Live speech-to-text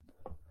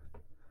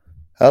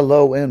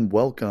Hello and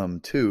welcome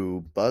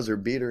to Buzzer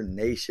Beater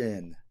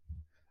Nation.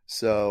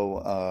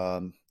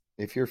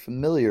 If you're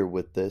familiar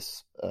with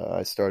this,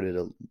 I started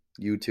a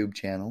YouTube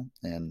channel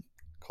and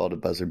called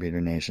it Buzzer Beater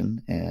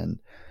Nation,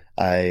 and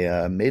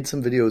I made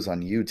some videos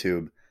on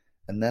YouTube,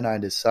 and then I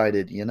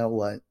decided, you know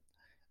what,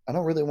 I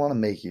don't really want to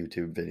make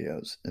YouTube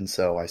videos, and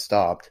so I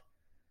stopped.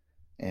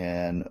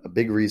 And a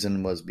big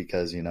reason was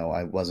because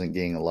I wasn't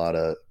getting a lot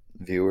of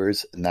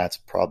viewers, and that's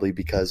probably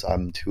because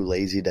I'm too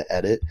lazy to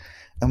edit.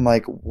 I'm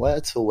like,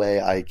 what's a way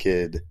I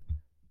could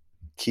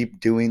keep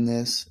doing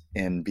this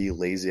and be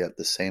lazy at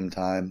the same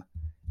time?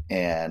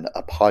 And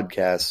a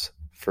podcast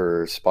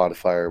for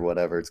Spotify or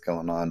whatever it's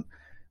going on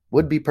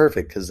would be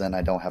perfect because then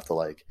I don't have to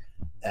like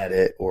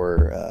edit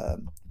or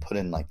put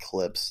in like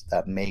clips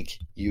that make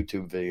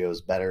YouTube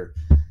videos better.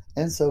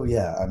 And so,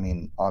 yeah, I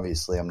mean,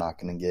 obviously, I'm not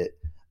going to get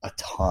a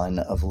ton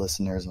of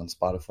listeners on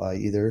Spotify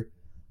either,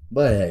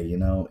 but hey,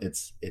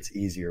 it's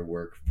easier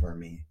work for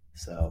me.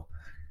 So,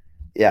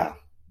 yeah,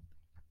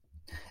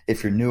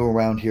 if you're new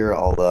around here,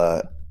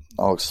 I'll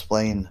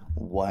explain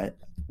what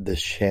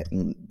this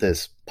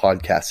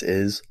podcast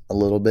is a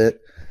little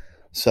bit.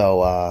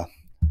 So,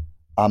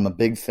 I'm a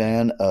big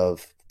fan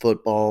of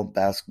football,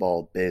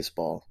 basketball,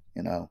 baseball.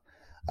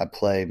 I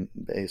play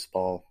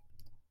baseball.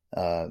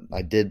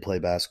 I did play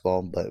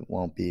basketball, but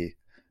won't be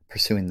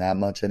pursuing that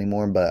much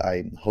anymore. But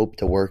I hope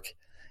to work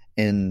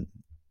in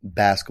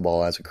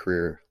basketball as a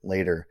career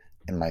later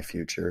in my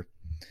future.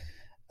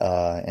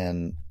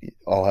 And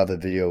I'll have a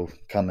video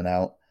coming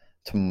out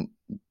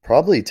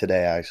probably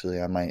today,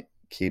 actually. I might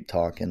keep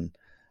talking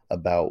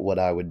about what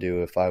I would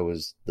do if I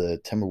was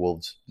the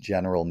Timberwolves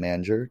general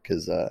manager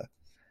because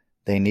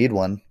they need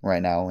one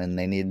right now and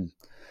they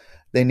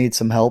need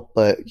some help,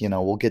 but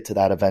we'll get to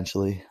that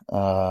eventually.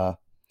 Yeah.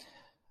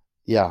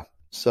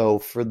 So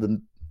for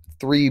the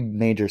three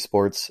major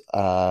sports,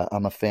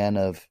 I'm a fan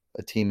of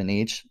a team in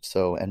each.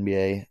 So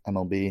NBA,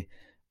 MLB,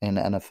 and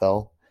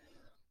NFL.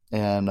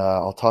 And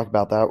I'll talk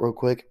about that real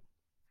quick.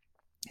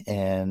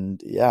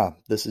 And yeah,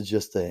 this is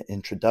just an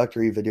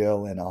introductory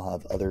video, and I'll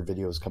have other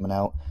videos coming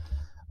out.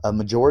 A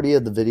majority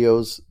of the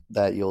videos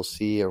that you'll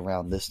see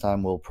around this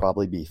time will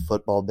probably be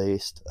football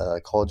based,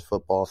 college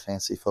football,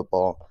 fantasy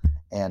football,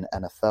 and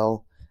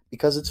NFL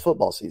because it's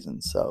football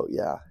season. So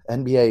yeah,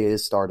 NBA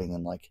is starting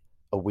in like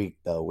a week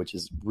though, which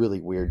is really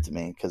weird to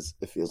me because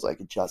it feels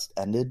like it just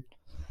ended.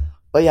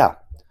 But yeah,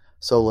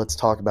 so let's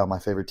talk about my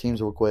favorite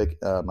teams real quick.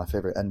 My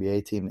favorite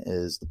NBA team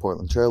is the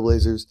Portland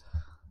Trailblazers.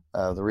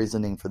 The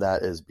reasoning for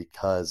that is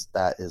because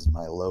that is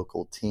my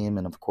local team,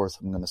 and of course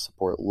I'm going to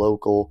support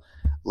local.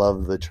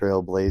 Love the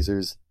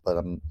Trailblazers,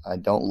 but I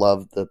don't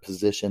love the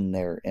position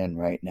they're in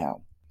right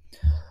now.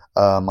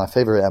 My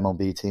favorite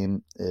MLB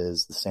team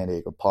is the San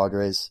Diego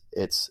Padres.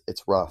 It's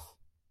rough.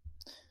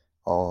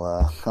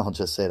 I'll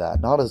just say that.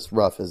 Not as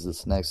rough as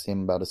this next team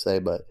I'm about to say,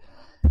 but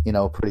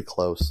pretty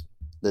close.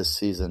 This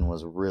season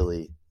was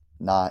really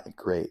not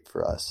great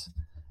for us,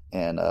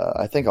 and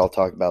I think I'll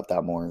talk about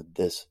that more in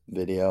this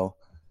video.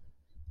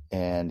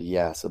 And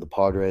yeah, so the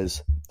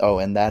Padres. Oh,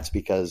 and that's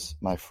because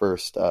my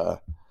first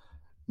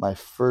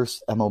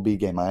MLB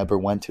game I ever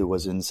went to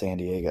was in San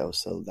Diego,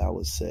 so that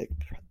was sick.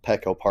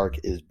 Petco Park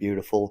is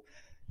beautiful,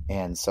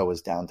 and so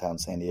is downtown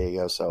San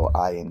Diego. So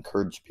I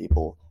encourage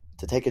people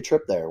to take a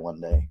trip there one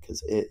day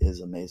because it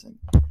is amazing.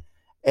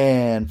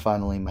 And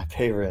finally, my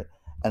favorite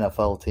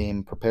NFL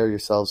team. Prepare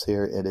yourselves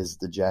here. It is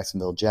the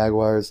Jacksonville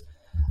Jaguars.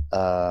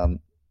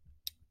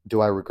 Do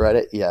I regret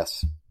it?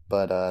 Yes.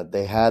 But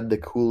they had the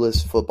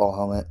coolest football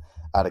helmet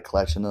out of a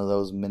collection of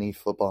those mini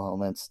football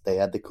helmets. They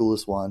had the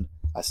coolest one.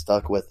 I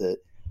stuck with it.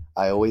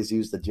 I always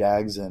used the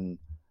Jags and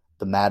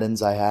the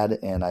Maddens I had,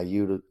 and I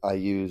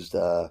used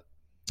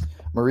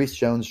Maurice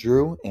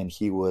Jones-Drew, and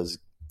he was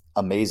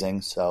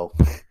amazing. So,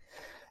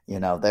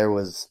 there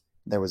was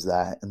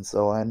that. And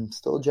so I'm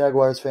still a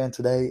Jaguars fan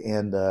today,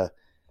 and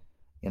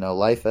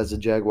life as a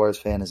Jaguars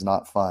fan is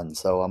not fun.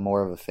 So I'm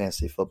more of a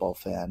fantasy football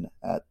fan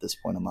at this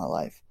point in my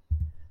life.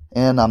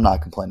 And I'm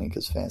not complaining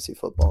because fantasy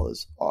football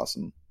is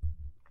awesome.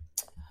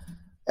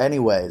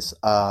 Anyways,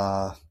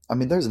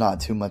 there's not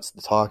too much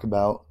to talk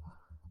about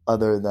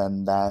other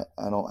than that.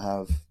 I don't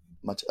have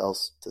much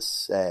else to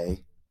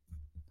say.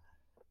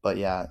 But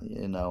yeah,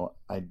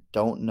 I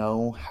don't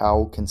know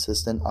how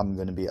consistent I'm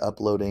going to be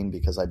uploading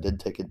because I did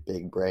take a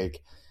big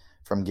break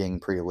from getting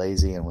pretty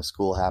lazy and with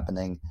school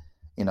happening.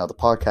 The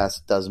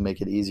podcast does make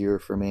it easier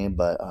for me,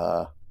 but,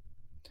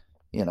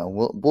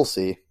 we'll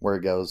see where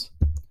it goes.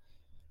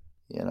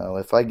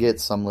 If I get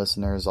some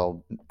listeners,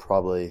 I'll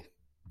probably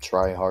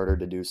try harder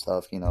to do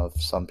stuff.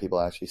 If some people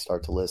actually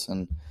start to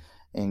listen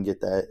and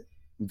get that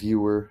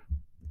viewer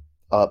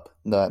up,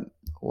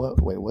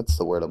 what's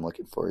the word I'm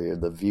looking for here?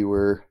 The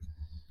viewers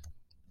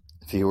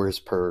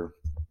per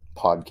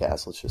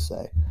podcast, let's just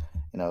say.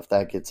 If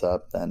that gets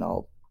up, then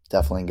I'll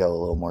definitely go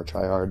a little more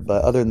try hard.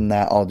 But other than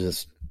that,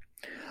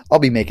 I'll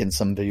be making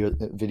some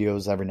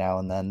videos every now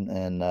and then,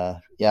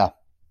 and yeah.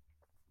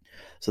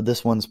 So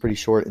this one's pretty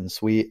short and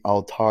sweet.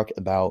 I'll talk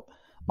about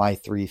my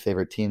three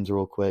favorite teams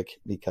real quick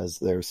because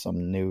there's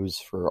some news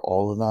for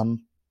all of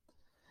them.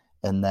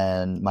 And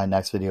then my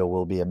next video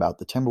will be about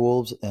the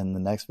Timberwolves, and the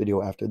next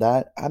video after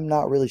that, I'm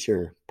not really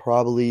sure.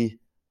 Probably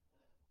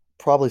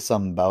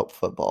something about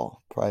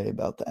football, probably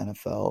about the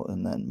NFL,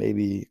 and then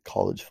maybe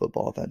college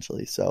football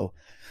eventually. So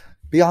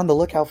be on the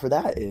lookout for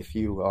that if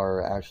you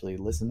are actually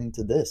listening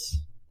to this.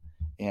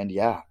 And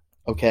yeah,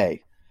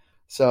 okay.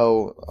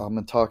 So I'm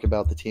going to talk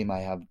about the team I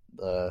have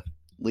the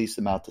least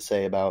amount to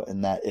say about,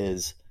 and that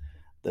is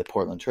the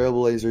Portland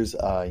Trailblazers.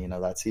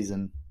 That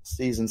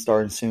season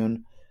starting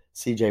soon.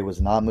 CJ was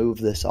not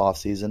moved this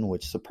offseason,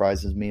 which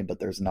surprises me, but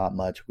there's not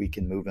much we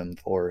can move him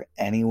for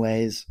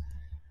anyways.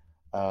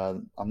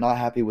 I'm not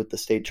happy with the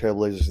state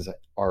Trailblazers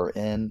are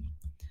in.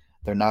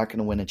 They're not going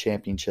to win a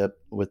championship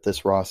with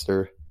this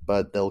roster,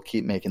 but they'll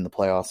keep making the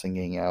playoffs and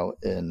getting out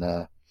in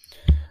the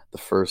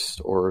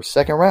first or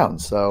second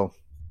round. So,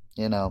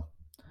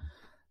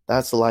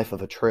 that's the life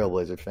of a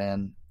Trailblazer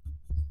fan.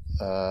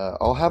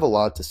 I'll have a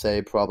lot to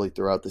say probably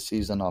throughout the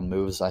season on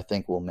moves I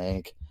think we'll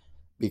make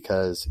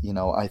because,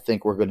 I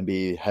think we're going to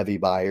be heavy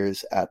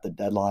buyers at the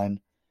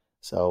deadline.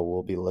 So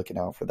we'll be looking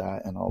out for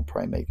that, and I'll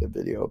probably make a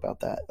video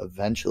about that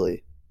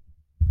eventually.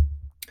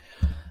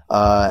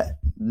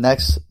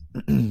 Next,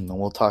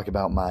 we'll talk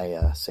about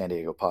my San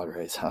Diego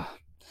Padres.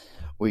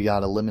 We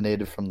got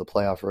eliminated from the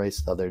playoff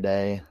race the other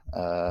day.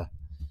 The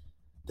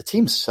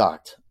team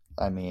sucked.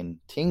 I mean,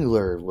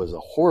 Tingler was a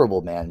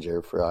horrible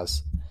manager for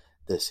us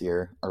this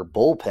year. Our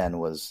bullpen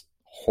was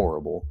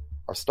horrible.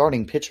 Our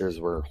starting pitchers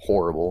were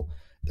horrible.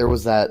 There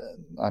was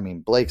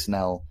Blake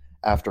Snell,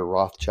 after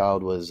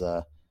Rothschild was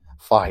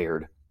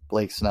fired,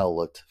 Blake Snell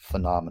looked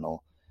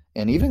phenomenal.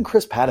 And even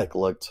Chris Paddock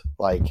looked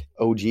like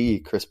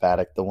OG Chris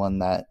Paddock, the one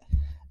that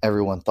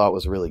everyone thought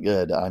was really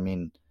good. I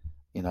mean,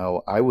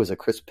 I was a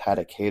Chris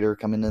Paddock hater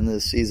coming into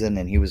this season,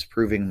 and he was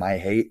proving my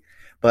hate.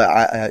 But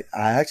I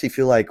actually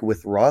feel like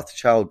with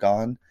Rothschild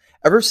gone,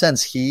 ever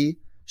since he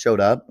showed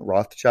up,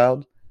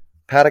 Rothschild,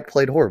 Paddock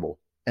played horrible.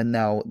 And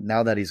now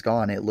that he's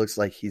gone, it looks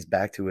like he's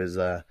back to his,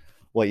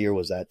 what year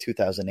was that,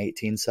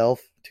 2018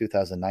 self,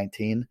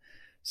 2019.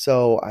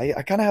 So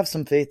I kind of have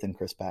some faith in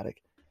Chris Paddock.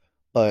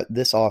 But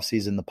this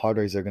offseason, the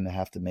Padres are going to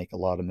have to make a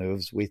lot of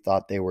moves. We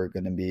thought they were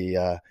going to be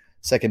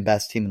second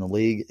best team in the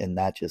league, and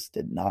that just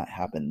did not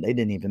happen. They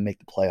didn't even make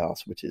the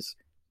playoffs, which is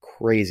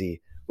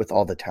crazy with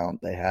all the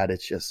talent they had.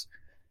 It's just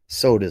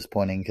so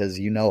disappointing because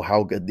you know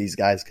how good these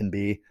guys can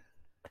be,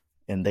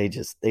 and they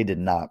did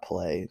not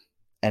play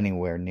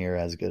anywhere near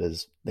as good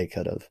as they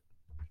could have.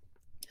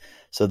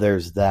 So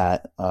there's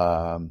that.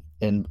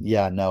 And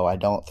yeah, no, I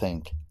don't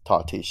think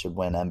Tatis should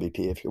win MVP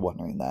if you're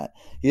wondering that.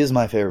 He is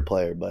my favorite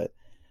player, but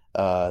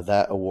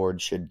that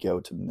award should go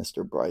to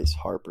Mr. Bryce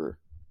Harper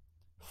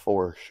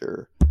for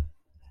sure.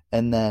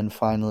 And then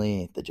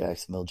finally, the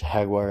Jacksonville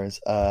Jaguars.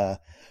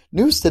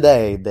 News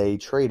today, they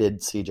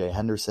traded C.J.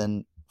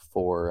 Henderson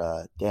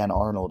for Dan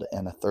Arnold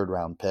and a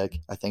third-round pick.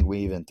 I think we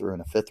even threw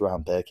in a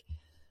fifth-round pick.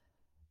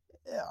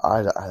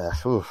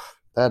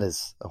 That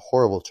is a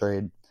horrible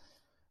trade.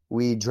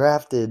 We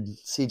drafted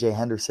C.J.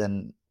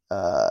 Henderson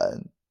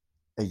a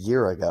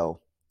year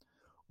ago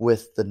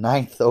with the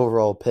 9th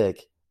overall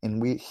pick,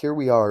 and here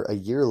we are a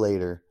year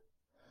later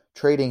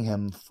trading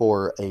him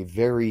for a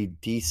very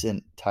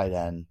decent tight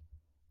end.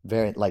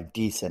 Very,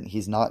 decent.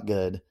 He's not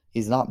good.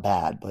 He's not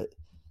bad, but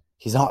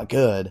he's not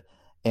good.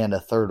 And a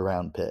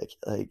third-round pick.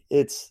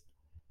 It's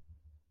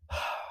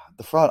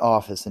the front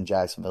office in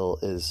Jacksonville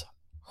is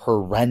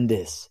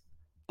horrendous.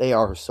 They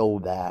are so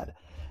bad.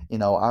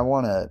 I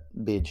want to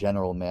be a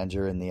general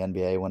manager in the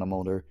NBA when I'm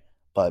older,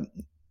 but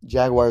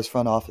Jaguars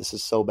front office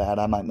is so bad,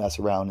 I might mess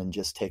around and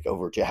just take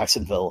over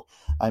Jacksonville.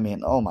 I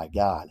mean, oh my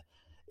God.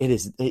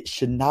 It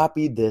should not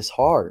be this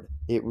hard.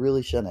 It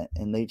really shouldn't.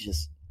 And they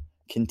just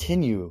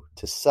continue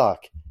to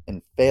suck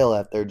and fail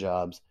at their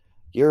jobs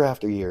year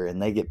after year,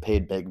 and they get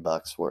paid big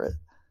bucks for it.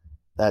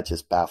 That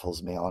just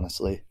baffles me,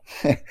 honestly.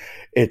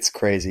 It's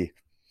crazy.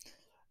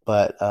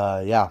 But,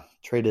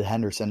 traded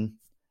Henderson.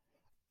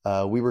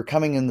 We were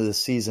coming into the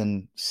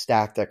season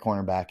stacked at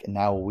cornerback, and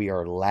now we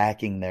are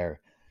lacking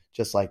there,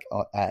 just like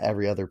at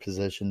every other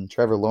position.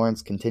 Trevor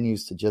Lawrence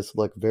continues to just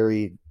look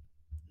very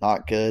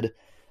not good.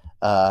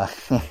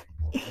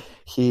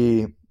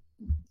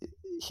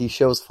 He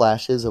shows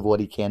flashes of what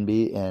he can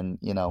be, and,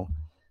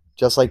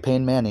 just like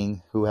Peyton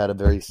Manning, who had a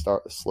very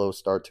slow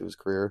start to his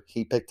career,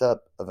 he picked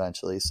up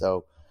eventually.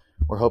 So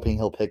we're hoping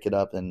he'll pick it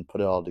up and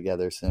put it all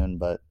together soon,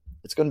 but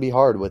it's going to be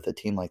hard with a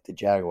team like the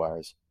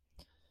Jaguars.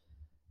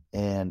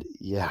 And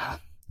yeah,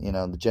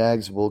 the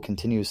Jags will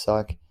continue to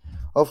suck.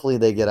 Hopefully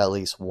they get at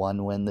least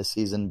one win this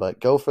season, but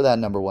go for that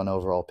number 1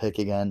 overall pick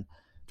again.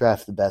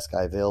 Draft the best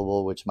guy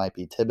available, which might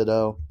be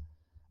Thibodeau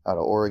out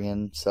of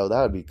Oregon. So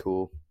that would be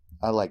cool.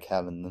 I like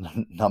having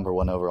the number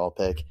 1 overall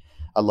pick.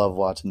 I love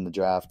watching the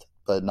draft,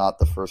 but not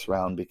the first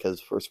round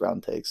because first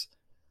round takes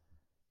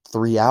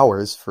 3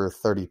 hours for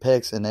 30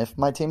 picks. And if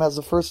my team has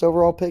the first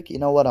overall pick, you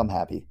know what? I'm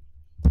happy.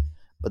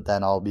 But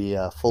then I'll be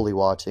fully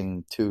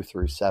watching 2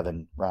 through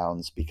 7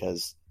 rounds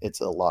because it's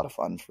a lot of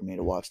fun for me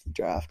to watch the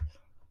draft.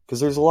 Because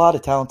there's a lot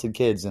of talented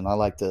kids, and I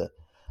like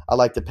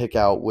to pick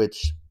out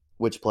which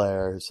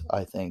players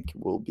I think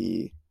will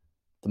be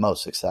the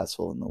most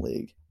successful in the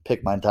league.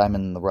 Pick my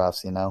diamond in the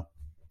roughs, you know?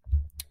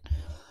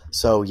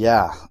 So,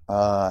 yeah,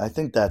 I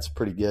think that's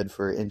pretty good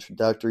for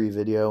introductory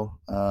video.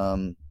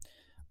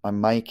 My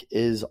mic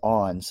is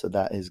on, so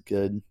that is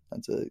good.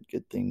 That's a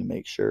good thing to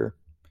make sure.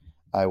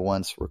 I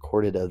once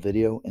recorded a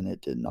video and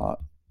it did not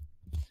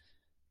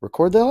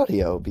record the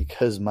audio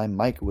because my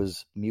mic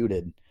was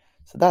muted.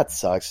 So that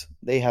sucks.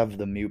 They have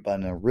the mute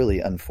button in a really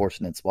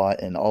unfortunate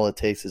spot, and all it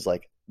takes is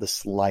like the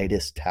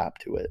slightest tap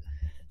to it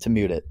to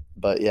mute it.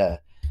 But yeah,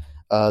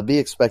 be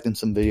expecting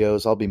some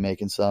videos. I'll be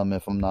making some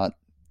if I'm not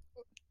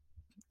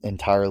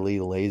entirely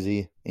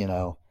lazy, you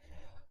know.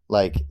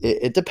 Like,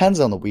 it depends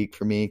on the week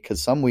for me,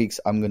 because some weeks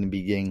I'm going to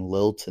be getting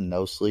little to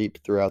no sleep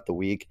throughout the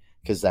week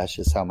because that's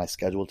just how my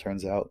schedule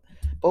turns out.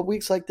 But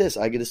weeks like this,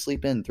 I get to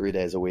sleep in 3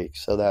 days a week,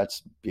 so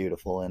that's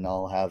beautiful, and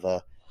I'll have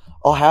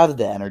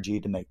the energy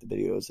to make the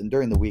videos. And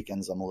during the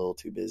weekends, I'm a little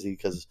too busy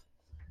because,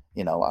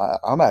 you know,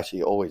 I'm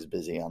actually always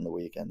busy on the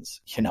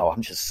weekends. You know,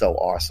 I'm just so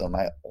awesome.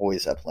 I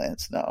always have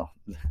plans. No,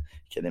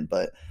 kidding.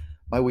 But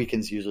my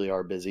weekends usually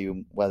are busy,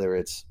 whether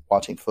it's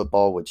watching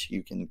football, which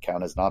you can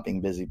count as not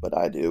being busy, but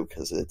I do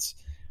because it's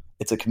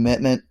a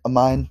commitment of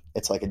mine.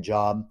 It's like a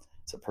job.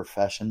 It's a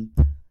profession.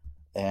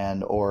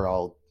 Or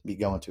I'll be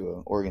going to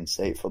an Oregon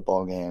State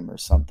football game or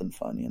something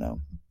fun, you know,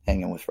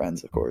 hanging with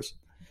friends, of course.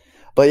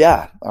 But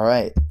yeah, all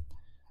right.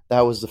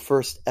 That was the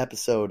first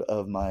episode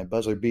of my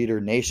Buzzer Beater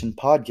Nation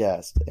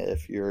podcast.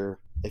 If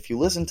you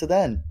listened to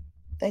then,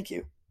 thank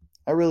you.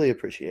 I really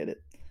appreciate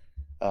it.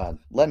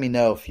 Let me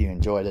know if you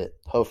enjoyed it.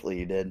 Hopefully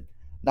you did.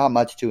 Not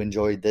much to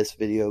enjoy this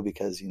video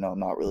because, you know, I'm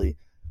not really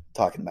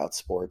talking about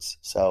sports.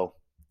 So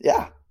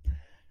yeah,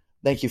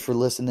 thank you for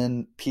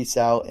listening. Peace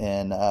out,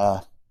 and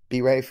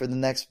be ready for the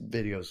next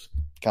videos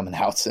coming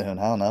out soon.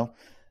 I don't know.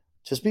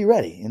 Just be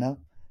ready, you know.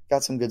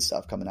 Got some good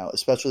stuff coming out,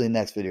 especially the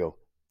next video.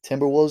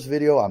 Timberwolves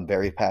video, I'm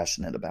very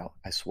passionate about.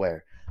 I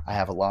swear. I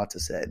have a lot to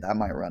say. That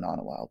might run on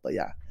a while, but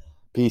yeah.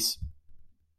 Peace.